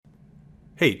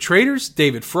Hey traders,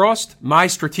 David Frost, my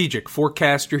strategic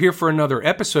forecaster here for another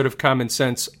episode of Common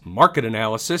Sense Market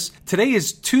Analysis. Today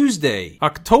is Tuesday,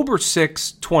 October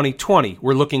 6, 2020.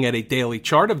 We're looking at a daily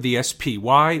chart of the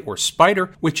SPY or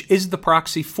SPDR, which is the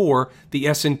proxy for the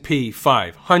S&P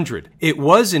 500. It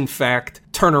was, in fact,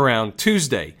 Turnaround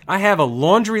Tuesday. I have a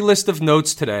laundry list of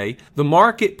notes today. The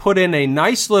market put in a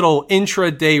nice little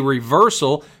intraday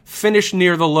reversal, finished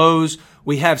near the lows.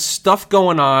 We have stuff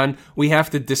going on. We have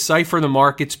to decipher the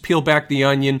markets, peel back the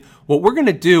onion. What we're going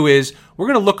to do is we're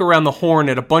going to look around the horn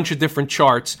at a bunch of different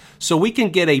charts so we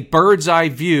can get a bird's eye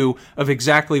view of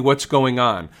exactly what's going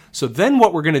on. So then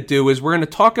what we're going to do is we're going to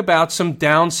talk about some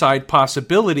downside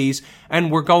possibilities,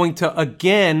 and we're going to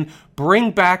again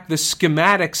bring back the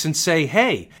schematics and say,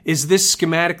 hey, is this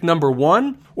schematic number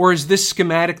 1 or is this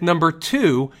schematic number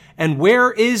 2? And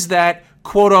where is that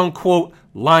quote unquote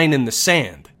line in the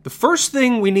sand? The first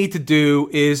thing we need to do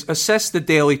is assess the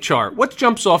daily chart. What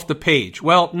jumps off the page?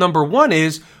 Well, number 1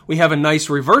 is we have a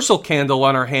nice reversal candle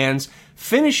on our hands,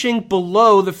 finishing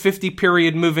below the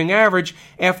 50-period moving average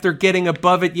after getting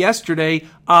above it yesterday,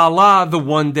 a la the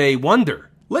one-day wonder.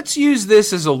 Let's use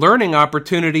this as a learning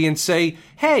opportunity and say,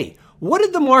 hey, what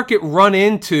did the market run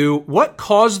into? What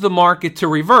caused the market to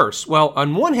reverse? Well,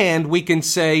 on one hand, we can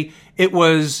say it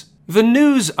was the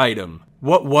news item.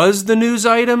 What was the news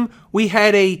item? We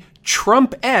had a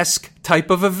Trump-esque type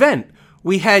of event.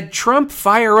 We had Trump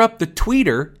fire up the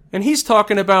tweeter, and he's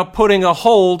talking about putting a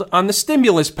hold on the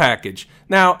stimulus package.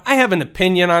 Now, I have an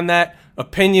opinion on that.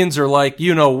 Opinions are like,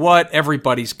 you know what,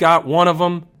 everybody's got one of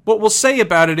them. What we'll say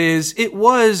about it is it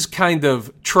was kind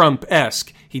of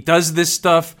Trump-esque. He does this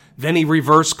stuff, then he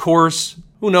reverse course.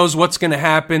 Who knows what's going to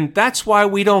happen? That's why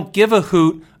we don't give a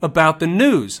hoot about the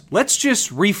news. Let's just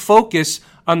refocus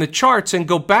on the charts and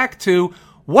go back to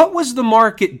what was the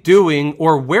market doing,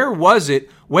 or where was it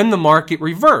when the market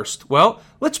reversed? Well,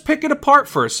 let's pick it apart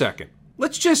for a second.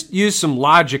 Let's just use some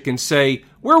logic and say,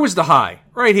 where was the high?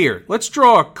 Right here. Let's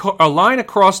draw a line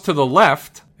across to the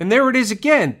left, and there it is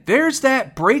again. There's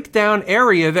that breakdown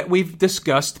area that we've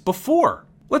discussed before.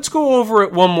 Let's go over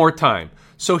it one more time.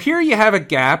 So here you have a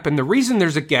gap, and the reason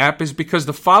there's a gap is because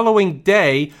the following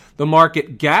day, the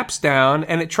market gaps down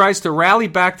and it tries to rally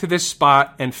back to this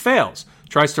spot and fails.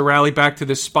 Tries to rally back to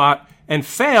this spot and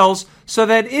fails, so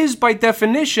that is by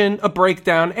definition a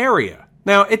breakdown area.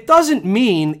 Now, it doesn't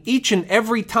mean each and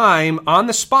every time on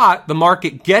the spot the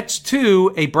market gets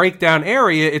to a breakdown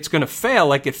area, it's going to fail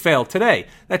like it failed today.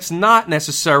 That's not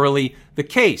necessarily the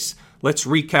case. Let's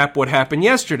recap what happened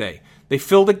yesterday. They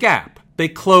filled a gap. They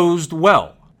closed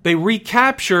well. They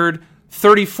recaptured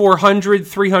 3,400,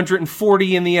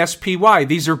 340 in the SPY.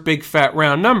 These are big, fat,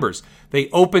 round numbers. They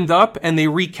opened up and they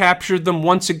recaptured them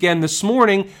once again this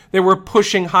morning. They were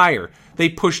pushing higher. They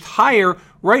pushed higher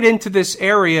right into this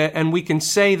area, and we can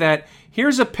say that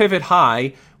here's a pivot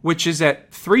high, which is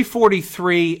at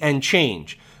 343 and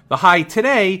change. The high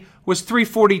today was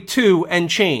 342 and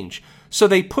change. So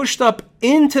they pushed up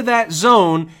into that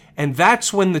zone, and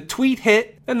that's when the tweet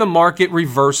hit and the market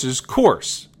reverses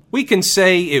course. We can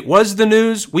say it was the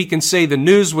news. We can say the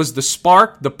news was the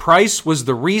spark. The price was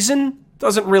the reason.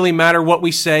 Doesn't really matter what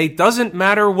we say. Doesn't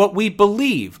matter what we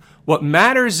believe. What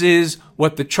matters is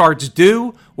what the charts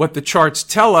do, what the charts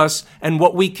tell us, and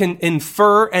what we can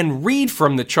infer and read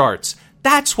from the charts.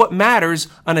 That's what matters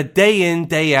on a day in,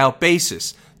 day out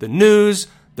basis. The news,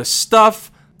 the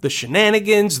stuff, the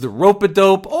shenanigans, the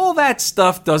rope-a-dope, all that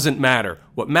stuff doesn't matter.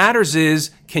 What matters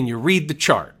is, can you read the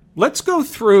chart? Let's go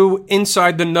through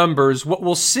inside the numbers. What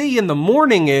we'll see in the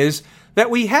morning is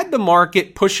that we had the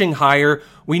market pushing higher.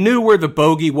 We knew where the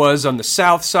bogey was on the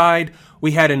south side.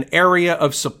 We had an area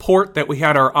of support that we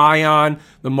had our eye on.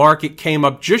 The market came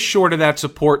up just short of that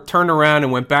support, turned around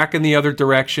and went back in the other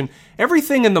direction.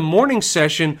 Everything in the morning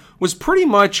session was pretty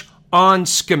much on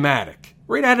schematic.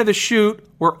 Right out of the chute,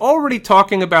 we're already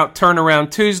talking about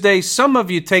Turnaround Tuesday. Some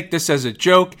of you take this as a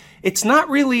joke. It's not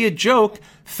really a joke.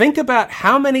 Think about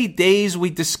how many days we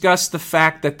discussed the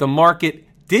fact that the market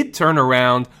did turn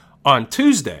around on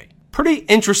Tuesday. Pretty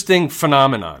interesting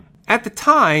phenomenon. At the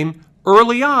time,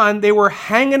 early on, they were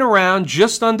hanging around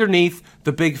just underneath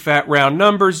the big fat round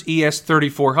numbers, ES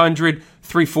 3400,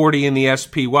 340 in the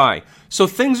SPY. So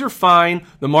things are fine.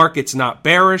 The market's not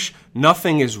bearish.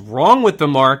 Nothing is wrong with the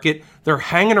market. They're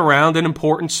hanging around an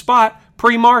important spot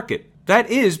pre-market. That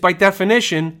is, by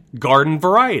definition, garden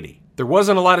variety. There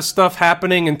wasn't a lot of stuff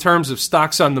happening in terms of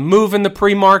stocks on the move in the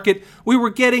pre-market. We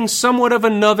were getting somewhat of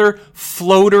another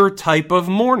floater type of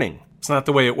morning. It's not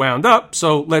the way it wound up,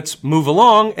 so let's move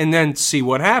along and then see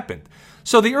what happened.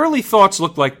 So the early thoughts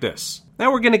look like this.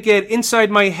 Now we're going to get inside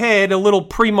my head a little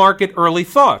pre-market early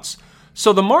thoughts.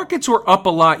 So the markets were up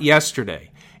a lot yesterday.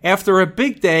 After a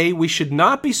big day, we should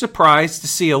not be surprised to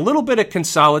see a little bit of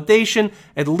consolidation,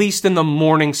 at least in the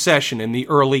morning session, in the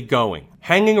early going.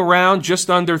 Hanging around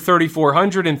just under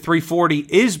 3,400 and 340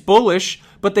 is bullish,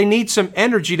 but they need some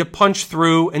energy to punch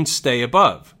through and stay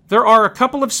above. There are a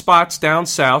couple of spots down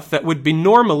south that would be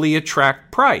normally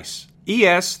attract price.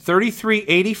 ES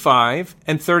 3385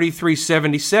 and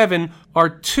 3377 are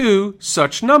two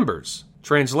such numbers.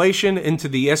 Translation into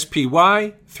the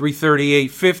SPY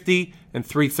 338.50 and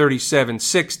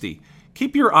 337.60.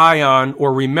 Keep your eye on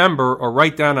or remember or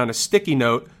write down on a sticky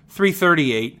note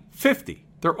 338.50.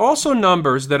 They're also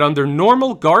numbers that under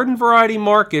normal garden variety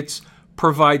markets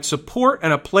provide support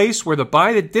and a place where the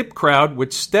buy the dip crowd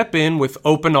would step in with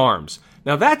open arms.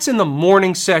 Now that's in the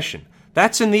morning session.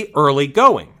 That's in the early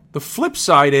going. The flip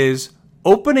side is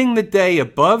opening the day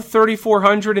above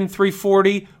 3,400 and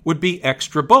 340 would be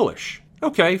extra bullish.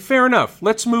 Okay, fair enough.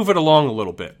 Let's move it along a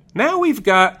little bit. Now we've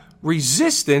got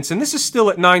resistance, and this is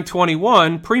still at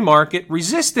 921 pre-market.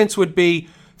 Resistance would be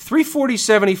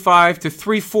 340.75 to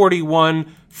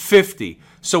 341.50.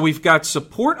 So we've got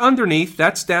support underneath,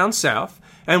 that's down south,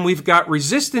 and we've got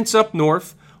resistance up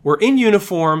north. We're in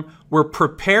uniform. We're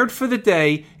prepared for the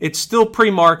day. It's still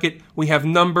pre-market. We have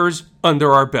numbers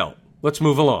under our belt. Let's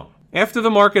move along. After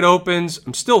the market opens,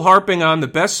 I'm still harping on the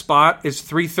best spot is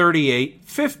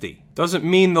 338.50. Doesn't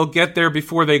mean they'll get there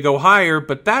before they go higher,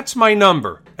 but that's my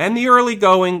number. And the early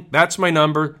going, that's my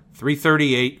number,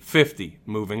 338.50.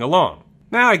 Moving along.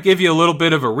 Now I give you a little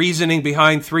bit of a reasoning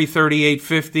behind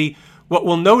 338.50. What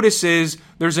we'll notice is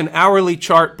there's an hourly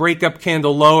chart breakup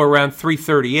candle low around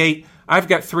 338. I've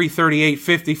got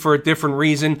 338.50 for a different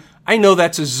reason. I know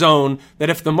that's a zone that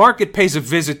if the market pays a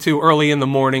visit to early in the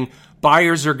morning,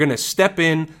 buyers are going to step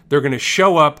in, they're going to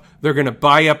show up, they're going to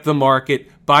buy up the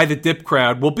market, buy the dip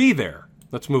crowd will be there.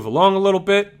 Let's move along a little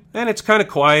bit. And it's kind of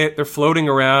quiet. They're floating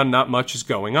around. Not much is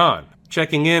going on.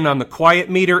 Checking in on the quiet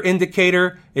meter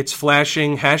indicator, it's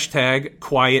flashing hashtag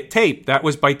quiet tape. That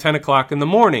was by 10 o'clock in the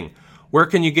morning. Where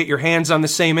can you get your hands on the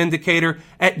same indicator?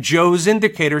 At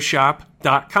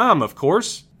joesindicatorshop.com, of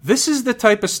course. This is the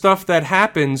type of stuff that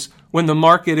happens when the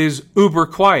market is uber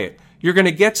quiet. You're going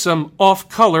to get some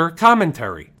off-color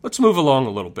commentary. Let's move along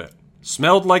a little bit.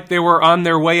 Smelled like they were on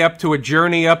their way up to a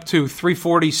journey up to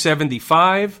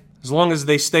 340.75. As long as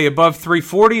they stay above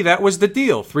 340, that was the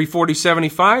deal.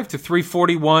 340.75 to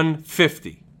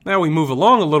 341.50. Now we move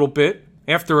along a little bit.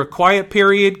 After a quiet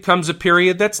period comes a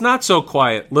period that's not so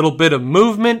quiet. Little bit of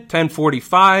movement,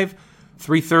 10:45,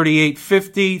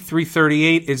 338.50,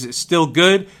 338. Is it still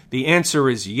good? The answer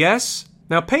is yes.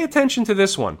 Now pay attention to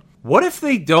this one. What if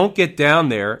they don't get down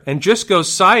there and just go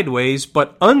sideways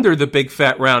but under the big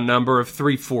fat round number of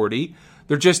 340?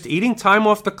 They're just eating time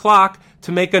off the clock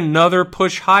to make another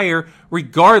push higher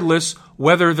regardless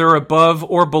whether they're above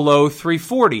or below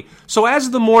 340. So as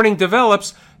the morning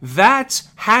develops, that's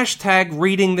hashtag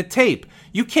reading the tape.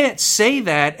 You can't say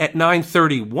that at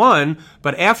 9:31,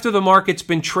 but after the market's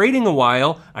been trading a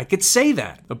while, I could say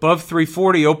that. Above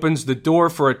 340 opens the door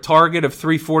for a target of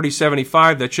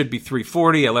 340.75. That should be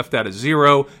 340. I left out a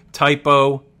zero.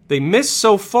 Typo. They missed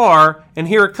so far, and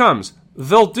here it comes.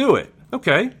 They'll do it.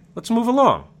 Okay, let's move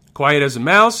along. Quiet as a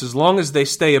mouse. As long as they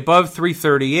stay above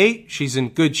 338, she's in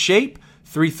good shape.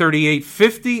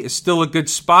 338.50 is still a good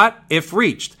spot if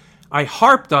reached. I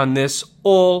harped on this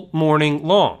all morning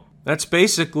long. That's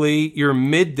basically your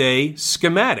midday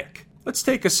schematic. Let's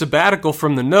take a sabbatical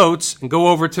from the notes and go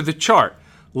over to the chart.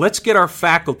 Let's get our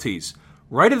faculties.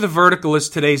 Right of the vertical is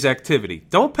today's activity.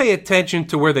 Don't pay attention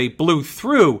to where they blew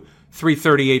through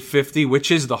 338.50, which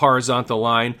is the horizontal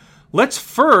line. Let's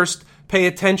first pay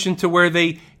attention to where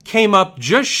they came up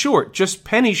just short, just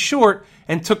pennies short,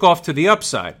 and took off to the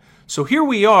upside. So here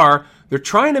we are. They're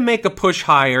trying to make a push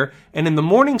higher, and in the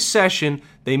morning session,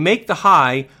 they make the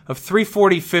high of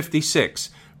 340.56.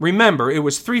 Remember, it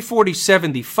was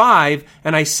 340.75,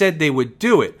 and I said they would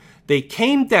do it. They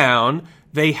came down,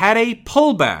 they had a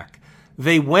pullback.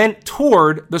 They went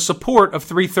toward the support of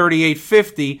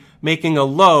 338.50, making a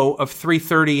low of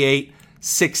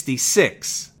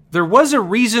 338.66. There was a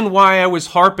reason why I was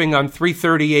harping on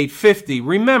 338.50.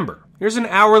 Remember, here's an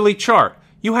hourly chart.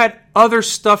 You had other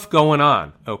stuff going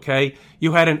on, okay?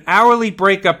 You had an hourly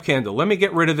breakup candle. Let me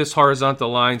get rid of this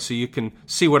horizontal line so you can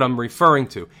see what I'm referring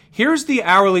to. Here's the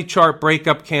hourly chart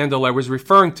breakup candle I was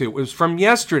referring to. It was from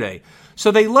yesterday. So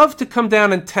they love to come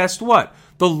down and test what?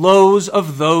 The lows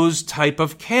of those type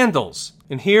of candles.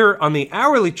 And here on the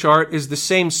hourly chart is the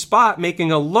same spot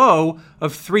making a low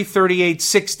of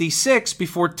 338.66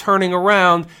 before turning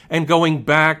around and going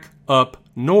back up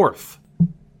north.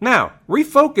 Now,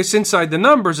 refocus inside the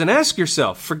numbers and ask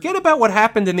yourself, forget about what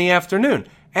happened in the afternoon.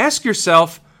 Ask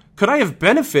yourself, could I have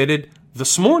benefited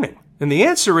this morning? And the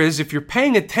answer is, if you're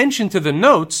paying attention to the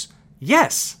notes,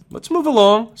 yes. Let's move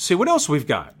along, see what else we've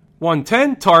got.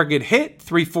 110, target hit,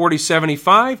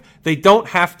 340.75. They don't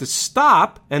have to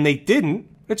stop, and they didn't.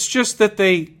 It's just that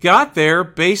they got there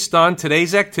based on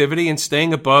today's activity and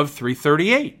staying above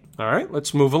 338. All right,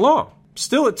 let's move along.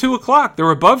 Still at 2 o'clock,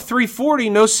 they're above 340,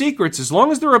 no secrets. As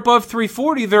long as they're above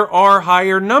 340, there are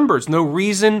higher numbers. No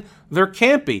reason there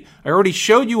can't be. I already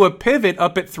showed you a pivot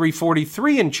up at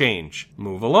 343 and change.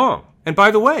 Move along. And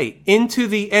by the way, into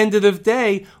the end of the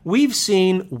day, we've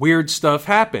seen weird stuff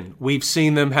happen. We've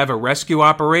seen them have a rescue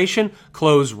operation,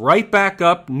 close right back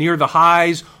up near the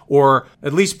highs, or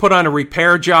at least put on a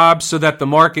repair job so that the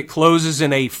market closes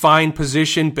in a fine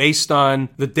position based on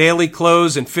the daily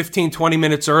close, and 15, 20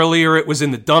 minutes earlier it was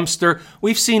in the dumpster.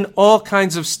 We've seen all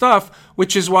kinds of stuff,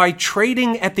 which is why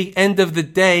trading at the end of the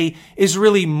day is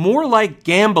really more like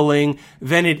gambling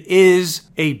than it is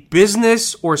a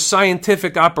business or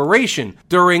scientific operation.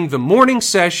 During the morning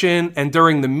session and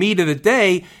during the meat of the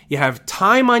day, you have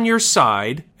time on your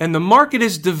side, and the market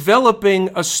is developing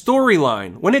a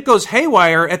storyline. When it goes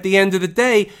haywire at the end of the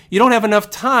day, you don't have enough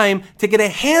time to get a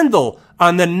handle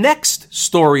on the next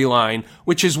storyline,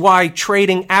 which is why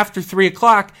trading after 3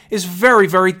 o'clock is very,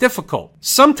 very difficult.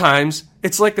 Sometimes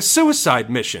it's like a suicide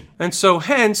mission. And so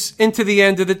hence, into the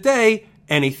end of the day,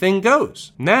 anything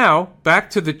goes. Now,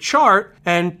 back to the chart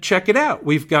and check it out.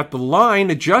 We've got the line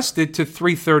adjusted to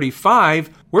 335.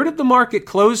 Where did the market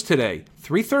close today?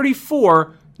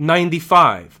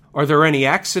 334.95. Are there any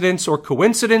accidents or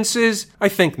coincidences? I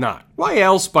think not. Why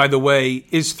else, by the way,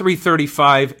 is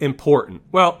 335 important?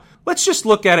 Well, let's just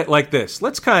look at it like this.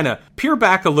 Let's kind of peer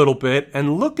back a little bit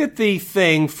and look at the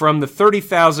thing from the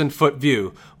 30,000-foot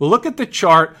view. We'll look at the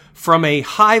chart from a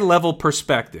high-level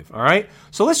perspective, all right?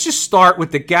 So let's just start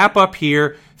with the gap up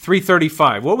here,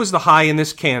 335. What was the high in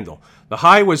this candle? The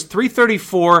high was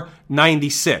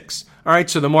 334.96. All right,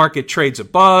 so the market trades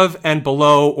above and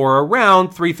below or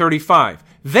around 335.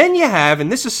 Then you have,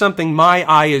 and this is something my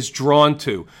eye is drawn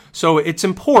to, so it's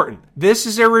important. This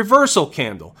is a reversal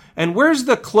candle. And where's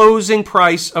the closing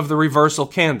price of the reversal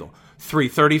candle?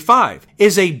 335.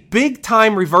 Is a big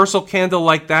time reversal candle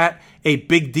like that a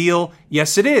big deal?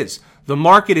 Yes, it is. The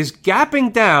market is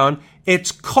gapping down.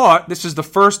 It's caught. This is the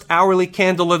first hourly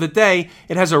candle of the day.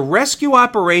 It has a rescue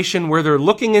operation where they're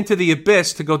looking into the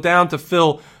abyss to go down to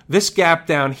fill this gap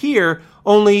down here,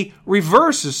 only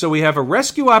reverses. So we have a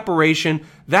rescue operation.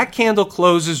 That candle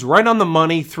closes right on the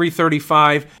money,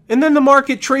 335, and then the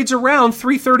market trades around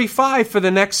 335 for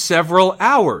the next several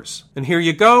hours. And here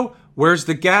you go. Where's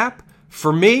the gap?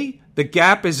 For me, the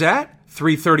gap is at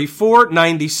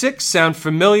 334.96. Sound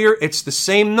familiar? It's the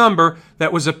same number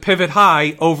that was a pivot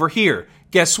high over here.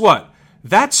 Guess what?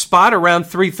 That spot around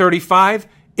 335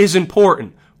 is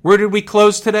important. Where did we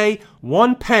close today?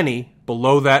 1 penny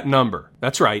below that number.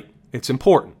 That's right. It's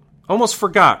important. Almost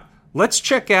forgot. Let's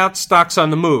check out stocks on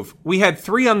the move. We had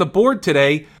 3 on the board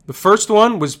today. The first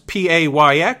one was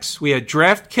PAYX. We had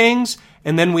DraftKings,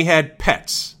 and then we had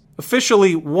Pets.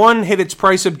 Officially, one hit its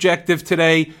price objective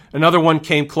today. Another one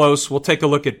came close. We'll take a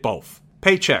look at both.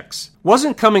 Paychex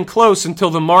wasn't coming close until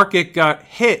the market got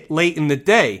hit late in the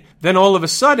day. Then all of a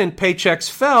sudden, Paychex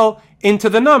fell into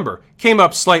the number. Came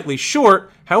up slightly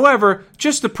short. However,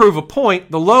 just to prove a point,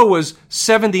 the low was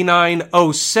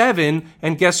 79.07,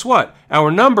 and guess what? Our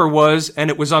number was, and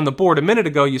it was on the board a minute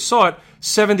ago, you saw it,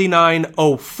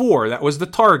 79.04. That was the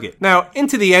target. Now,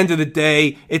 into the end of the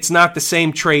day, it's not the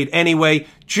same trade anyway.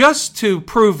 Just to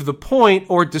prove the point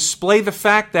or display the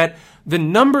fact that the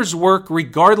numbers work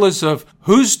regardless of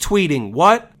who's tweeting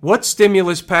what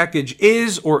stimulus package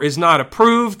is or is not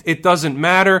approved. It doesn't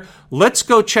matter. Let's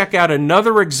go check out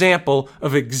another example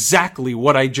of exactly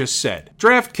what I just said.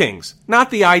 DraftKings, not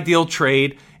the ideal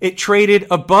trade. It traded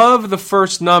above the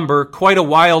first number quite a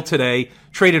while today,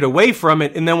 traded away from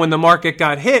it, and then when the market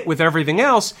got hit with everything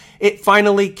else, it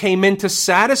finally came in to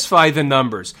satisfy the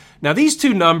numbers. Now these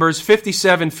two numbers,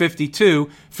 57.52,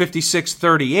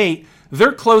 56.38,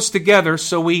 they're close together,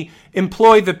 so we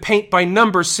employ the paint by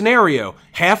numbers scenario.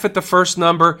 Half at the first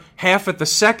number, half at the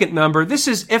second number. This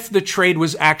is if the trade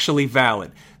was actually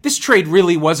valid. This trade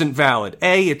really wasn't valid.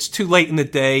 A, it's too late in the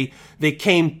day. They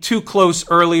came too close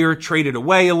earlier, traded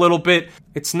away a little bit.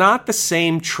 It's not the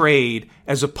same trade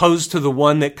as opposed to the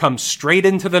one that comes straight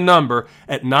into the number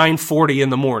at 9:40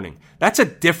 in the morning. That's a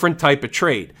different type of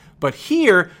trade. But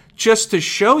here, just to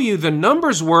show you the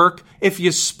numbers work, if you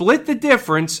split the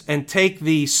difference and take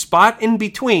the spot in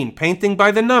between, painting by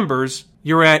the numbers,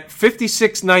 you're at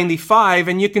 56.95,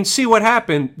 and you can see what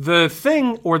happened. The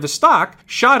thing, or the stock,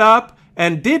 shot up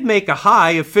and did make a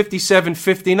high of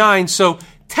 57.59, so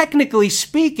technically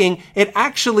speaking, it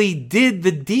actually did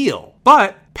the deal.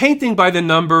 But painting by the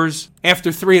numbers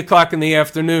after 3 o'clock in the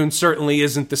afternoon certainly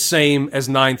isn't the same as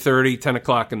 9:30, 10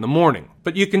 o'clock in the morning.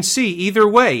 But you can see either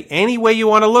way, any way you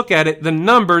want to look at it, the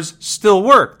numbers still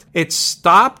worked. It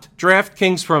stopped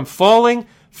DraftKings from falling,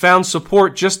 found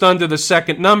support just under the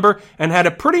second number, and had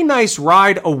a pretty nice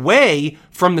ride away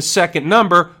from the second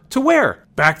number to where?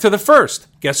 Back to the first.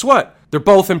 Guess what? They're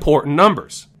both important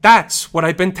numbers. That's what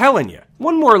I've been telling you.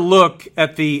 One more look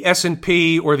at the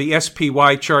S&P or the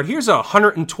SPY chart. Here's a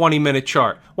 120-minute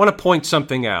chart. I want to point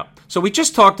something out. So we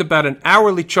just talked about an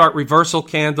hourly chart reversal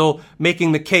candle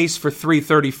making the case for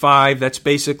 335. That's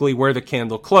basically where the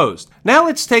candle closed. Now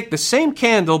let's take the same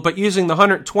candle, but using the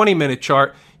 120-minute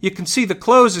chart. You can see the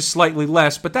close is slightly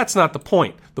less, but that's not the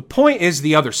point. The point is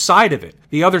the other side of it.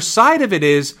 The other side of it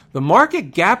is the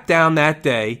market gapped down that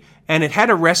day, and it had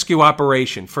a rescue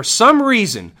operation. For some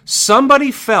reason, somebody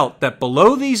felt that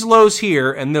below these lows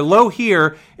here and the low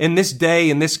here in this day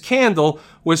in this candle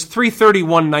was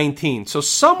 331.19. So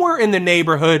somewhere in the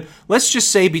neighborhood, let's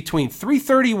just say between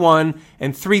 331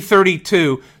 and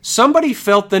 332, somebody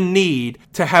felt the need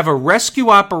to have a rescue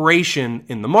operation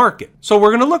in the market. So we're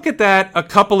going to look at that a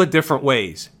couple of different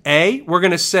ways. A, we're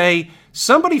going to say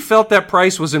somebody felt that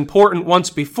price was important once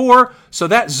before, so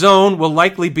that zone will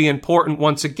likely be important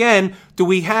once again. Do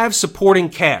we have supporting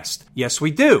cast? Yes,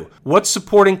 we do. What's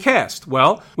supporting cast?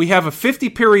 Well, we have a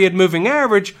 50-period moving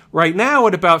average right now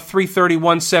at about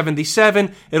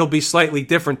 331.77. It'll be slightly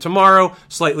different tomorrow,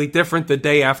 slightly different the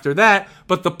day after that.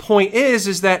 But the point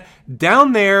is that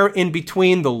down there in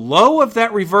between the low of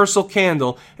that reversal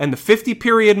candle and the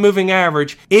 50-period moving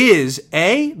average is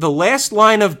A, the last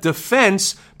line of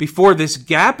defense before this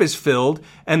gap is filled,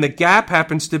 and the gap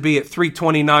happens to be at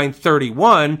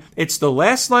 329.31. It's the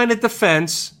last line of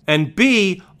defense, and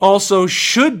B, also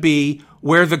should be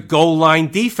where the goal line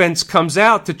defense comes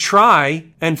out to try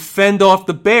and fend off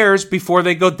the bears before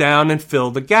they go down and fill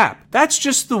the gap. That's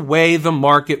just the way the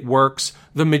market works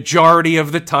the majority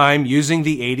of the time using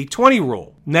the 80-20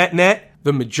 rule. Net,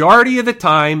 the majority of the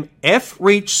time, F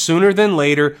reached sooner than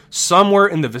later, somewhere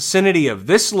in the vicinity of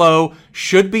this low,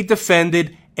 should be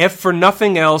defended, if for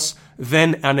nothing else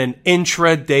than on an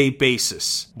intraday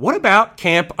basis. What about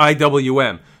Camp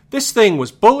IWM? This thing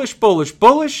was bullish,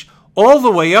 all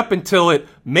the way up until it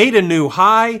made a new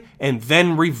high and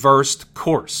then reversed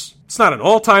course. It's not an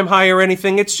all-time high or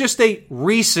anything, it's just a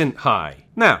recent high.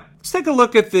 Now, let's take a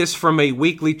look at this from a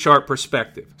weekly chart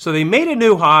perspective. So they made a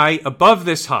new high above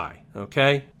this high,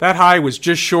 okay? That high was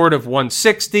just short of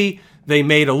 160. They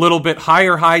made a little bit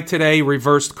higher high today,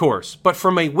 reversed course. But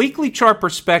from a weekly chart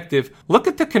perspective, look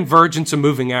at the convergence of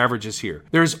moving averages here.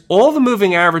 There's all the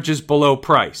moving averages below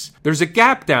price. There's a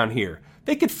gap down here.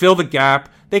 They could fill the gap.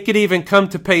 They could even come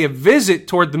to pay a visit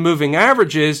toward the moving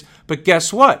averages. But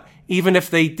guess what? Even if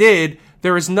they did,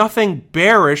 there is nothing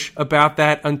bearish about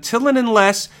that until and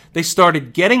unless they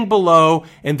started getting below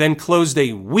and then closed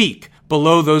a week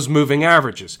below those moving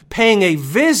averages. Paying a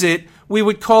visit, we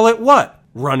would call it what?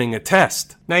 Running a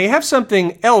test. Now you have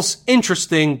something else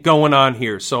interesting going on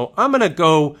here. So I'm going to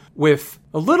go with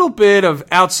a little bit of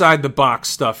outside the box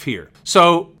stuff here.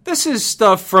 So this is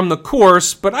stuff from the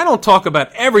course, but I don't talk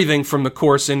about everything from the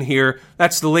course in here.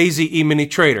 That's the Lazy E-mini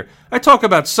Trader. I talk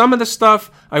about some of the stuff.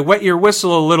 I wet your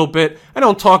whistle a little bit. I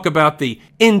don't talk about the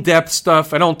in-depth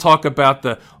stuff. I don't talk about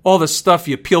all the stuff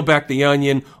you peel back the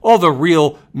onion, all the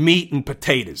real meat and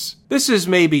potatoes. This is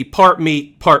maybe part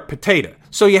meat, part potato.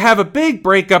 So you have a big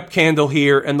breakup candle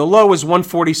here, and the low is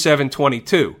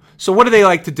 147.22. So what do they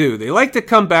like to do? They like to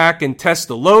come back and test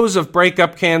the lows of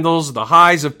breakup candles, the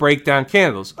highs of breakdown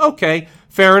candles. Okay,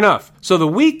 fair enough. So the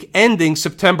week ending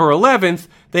September 11th,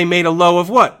 they made a low of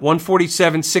what?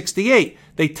 147.68.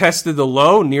 They tested the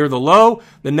low, near the low.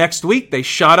 The next week, they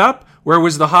shot up. Where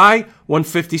was the high?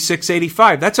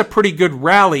 156.85. That's a pretty good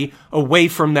rally away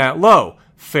from that low.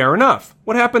 Fair enough.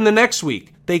 What happened the next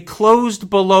week? They closed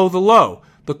below the low.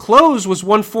 The close was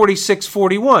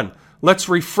 146.41. Let's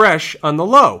refresh on the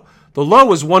low. The low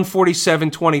was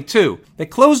 147.22. They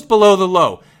closed below the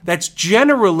low. That's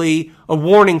generally a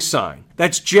warning sign.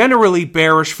 That's generally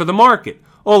bearish for the market.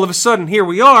 All of a sudden, here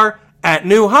we are at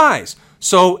new highs.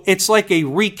 So it's like a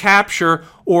recapture,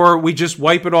 or we just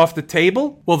wipe it off the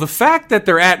table. Well, the fact that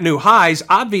they're at new highs,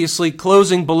 obviously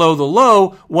closing below the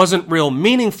low, wasn't real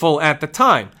meaningful at the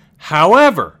time.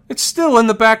 However, it's still in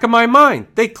the back of my mind.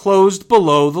 They closed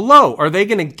below the low. Are they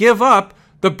going to give up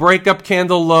the breakup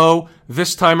candle low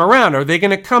this time around? Are they going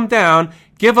to come down,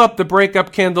 give up the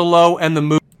breakup candle low and the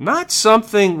move. Not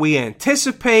something we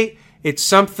anticipate. It's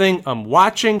something I'm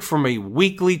watching from a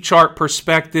weekly chart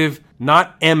perspective,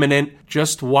 not imminent,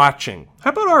 just watching. How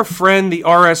about our friend, the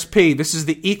RSP? This is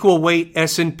the equal weight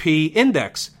S&P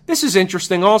index. This is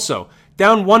interesting also.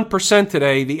 Down 1%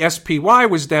 today. The SPY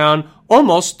was down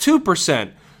almost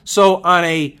 2%. So on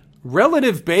a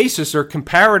relative basis or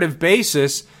comparative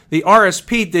basis, the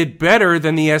RSP did better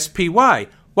than the SPY.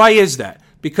 Why is that?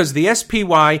 Because the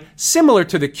SPY, similar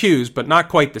to the Qs, but not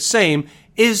quite the same,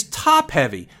 is top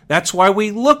heavy. That's why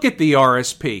we look at the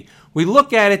RSP. We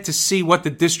look at it to see what the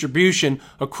distribution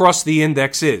across the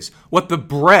index is, what the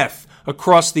breadth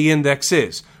across the index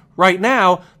is. Right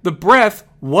now, the breadth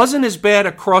wasn't as bad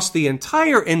across the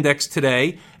entire index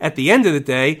today at the end of the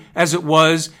day as it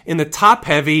was in the top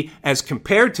heavy as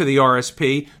compared to the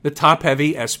RSP, the top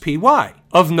heavy SPY.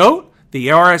 Of note, the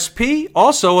RSP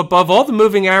also above all the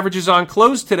moving averages on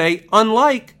close today,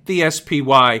 unlike the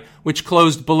SPY, which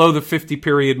closed below the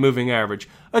 50-period moving average.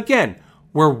 Again,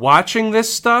 we're watching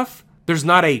this stuff. There's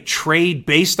not a trade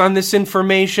based on this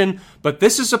information, but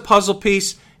this is a puzzle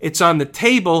piece. It's on the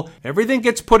table. Everything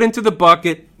gets put into the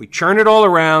bucket. We churn it all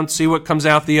around, see what comes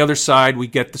out the other side. We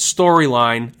get the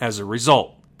storyline as a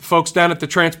result. The folks down at the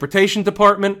transportation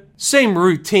department, same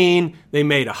routine. They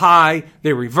made a high,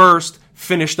 they reversed,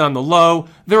 finished on the low.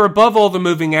 They're above all the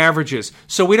moving averages,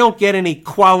 so we don't get any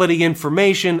quality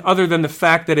information other than the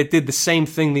fact that it did the same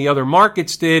thing the other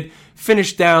markets did,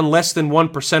 finished down less than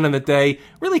 1% on the day.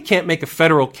 Really can't make a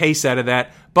federal case out of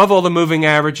that. Above all the moving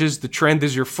averages, the trend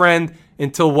is your friend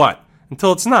until what?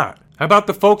 Until it's not. How about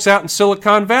the folks out in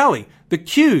Silicon Valley? The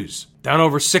Qs, down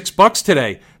over $6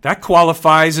 today. That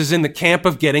qualifies as in the camp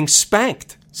of getting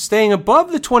spanked. Staying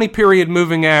above the 20-period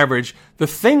moving average, the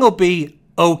thing will be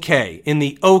okay, in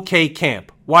the okay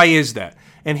camp. Why is that?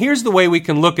 And here's the way we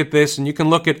can look at this, and you can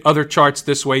look at other charts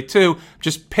this way too,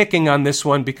 just picking on this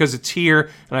one because it's here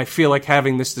and I feel like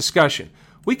having this discussion.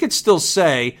 We could still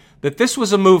say that this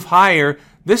was a move higher.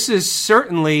 This is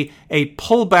certainly a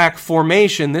pullback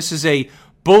formation. This is a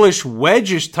bullish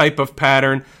wedge-ish type of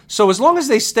pattern. So as long as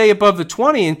they stay above the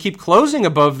 20 and keep closing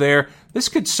above there, this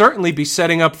could certainly be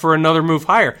setting up for another move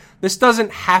higher. This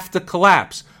doesn't have to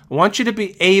collapse. I want you to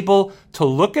be able to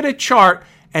look at a chart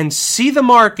and see the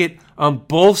market on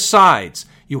both sides.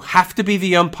 You have to be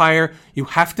the umpire. You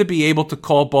have to be able to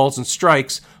call balls and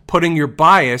strikes, putting your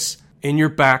bias in your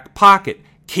back pocket.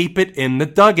 Keep it in the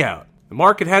dugout. The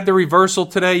market had the reversal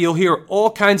today. You'll hear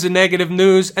all kinds of negative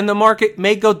news, and the market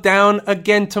may go down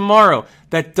again tomorrow.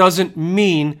 That doesn't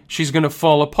mean she's going to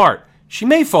fall apart. She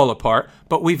may fall apart,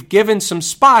 but we've given some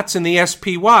spots in the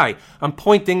SPY. I'm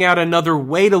pointing out another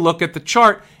way to look at the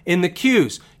chart in the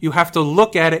Qs. You have to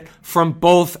look at it from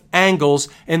both angles,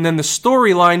 and then the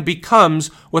storyline becomes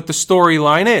what the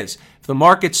storyline is. If the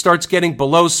market starts getting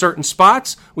below certain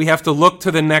spots, we have to look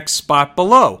to the next spot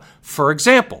below. For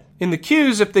example, in the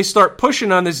Qs, if they start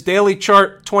pushing on this daily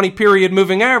chart 20-period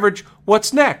moving average,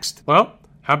 what's next? Well,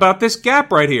 how about this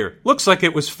gap right here? Looks like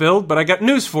it was filled, but I got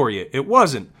news for you. It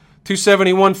wasn't.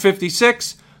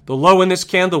 271.56, the low in this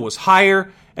candle was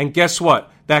higher, and guess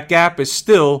what? That gap is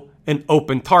still an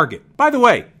open target. By the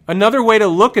way, another way to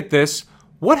look at this,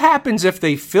 what happens if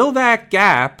they fill that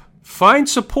gap, find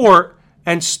support,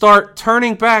 and start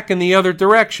turning back in the other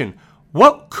direction?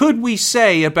 What could we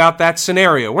say about that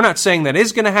scenario? We're not saying that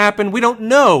is going to happen. We don't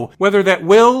know whether that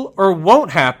will or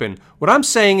won't happen. What I'm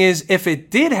saying is if it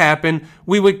did happen,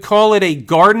 we would call it a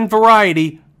garden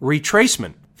variety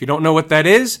retracement. If you don't know what that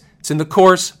is, it's in the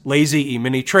course Lazy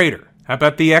E-mini Trader. How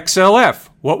about the XLF?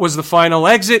 What was the final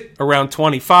exit? Around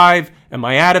 25. Am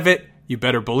I out of it? You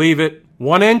better believe it.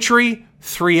 1 entry,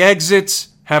 3 exits.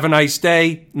 Have a nice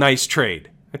day. Nice trade.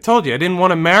 I told you I didn't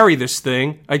want to marry this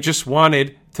thing. I just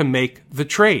wanted to make the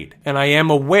trade. And I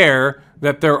am aware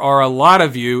that there are a lot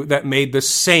of you that made the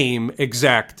same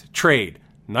exact trade.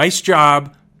 Nice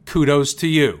job. Kudos to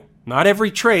you. Not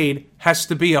every trade has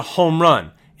to be a home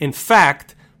run. In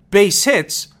fact, base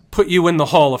hits put you in the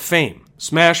Hall of Fame.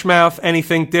 Smash Mouth,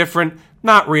 anything different?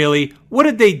 Not really. What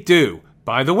did they do?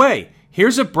 By the way,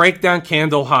 here's a breakdown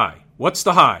candle high. What's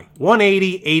the high?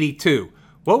 180.82.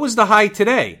 What was the high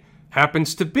today?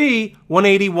 Happens to be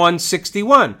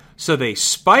 181.61. So they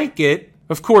spike it,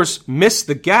 of course, miss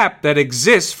the gap that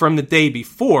exists from the day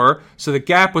before. So the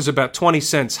gap was about 20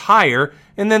 cents higher,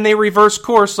 and then they reverse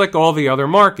course like all the other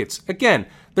markets. Again,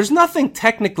 there's nothing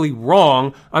technically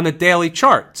wrong on the daily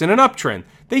chart. It's in an uptrend.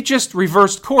 They just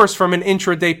reversed course from an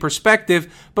intraday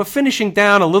perspective, but finishing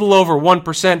down a little over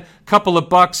 1%, couple of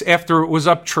bucks after it was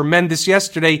up tremendous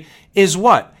yesterday, is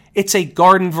what? It's a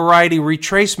garden variety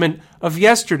retracement of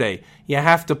yesterday. You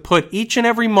have to put each and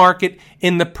every market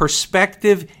in the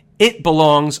perspective it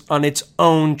belongs on its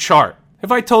own chart.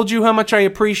 Have I told you how much I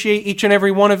appreciate each and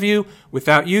every one of you?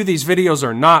 Without you, these videos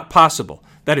are not possible.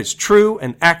 That is true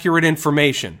and accurate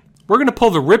information. We're going to pull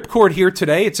the ripcord here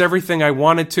today. It's everything I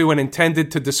wanted to and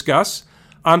intended to discuss.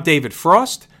 I'm David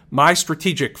Frost, My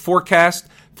Strategic Forecast.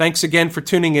 Thanks again for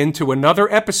tuning in to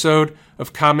another episode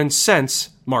of Common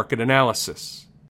Sense Market Analysis.